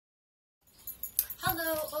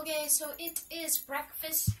Hello, okay, so it is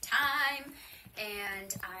breakfast time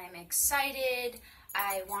and I'm excited.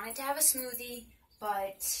 I wanted to have a smoothie,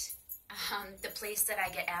 but the place that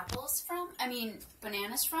I get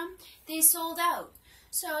bananas from, they sold out.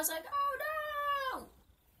 So I was like, oh no!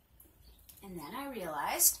 And then I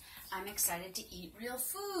realized I'm excited to eat real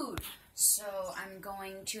food. So I'm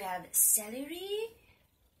going to have celery,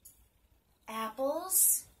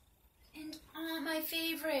 apples, and my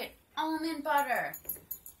favorite, almond butter.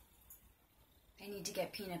 I need to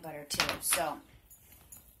get peanut butter too. So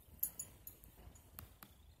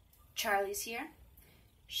Charlie's here.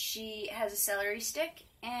 She has a celery stick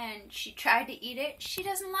and she tried to eat it. She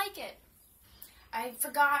doesn't like it. I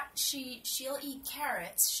forgot she'll eat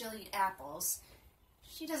carrots, she'll eat apples.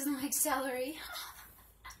 She doesn't like celery.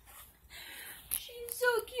 She's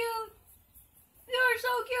so cute. You're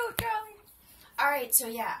so cute, Charlie. Alright, so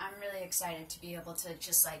yeah, I'm really excited to be able to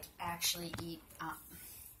just like actually eat,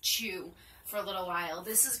 chew for a little while.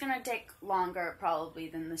 This is going to take longer probably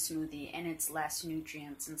than the smoothie, and it's less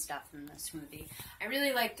nutrients and stuff than the smoothie. I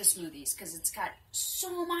really like the smoothies because it's got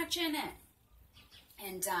so much in it.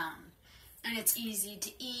 And it's easy to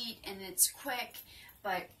eat and it's quick,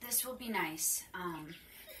 but this will be nice.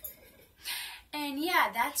 And yeah,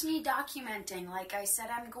 that's me documenting like I said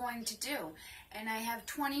I'm going to do. And I have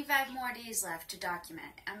 25 more days left to document.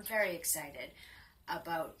 I'm very excited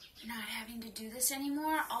about not having to do this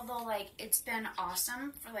anymore, although like it's been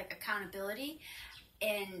awesome for like accountability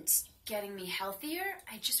and getting me healthier.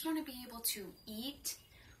 I just want to be able to eat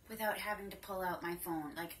without having to pull out my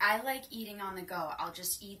phone. Like I like eating on the go. I'll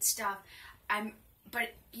just eat stuff.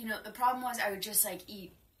 But you know, the problem was I would just like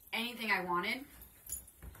eat anything I wanted,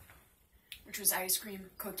 which was ice cream,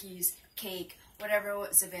 cookies, cake, whatever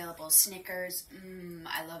was available. Snickers.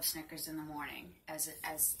 I love Snickers in the morning as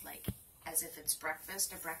if it's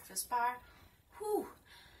breakfast, a breakfast bar. Whew.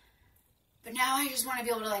 But now I just want to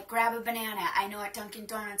be able to like grab a banana. I know at Dunkin'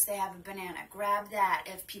 Donuts they have a banana. Grab that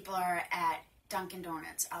if people are at Dunkin'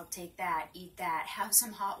 Donuts. I'll take that, eat that, have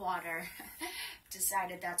some hot water.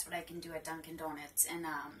 Decided that's what I can do at Dunkin' Donuts. And,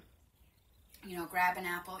 you know, grab an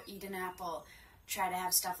apple, eat an apple, try to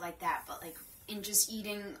have stuff like that. But like in just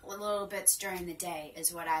eating little bits during the day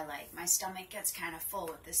is what I like. My stomach gets kind of full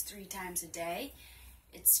with this 3 times a day.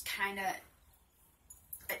 It's kind of,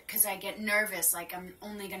 because I get nervous, like I'm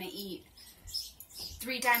only going to eat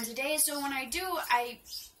 3 times a day. So when I do, I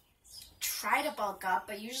try to bulk up,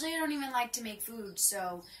 but usually I don't even like to make food.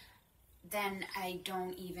 So then I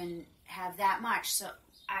don't even have that much. So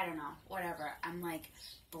I don't know, whatever. I'm like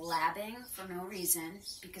blabbing for no reason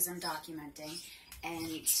because I'm documenting.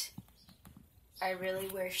 And I really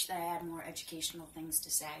wish that I had more educational things to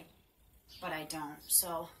say, but I don't.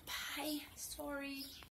 So bye. Sorry.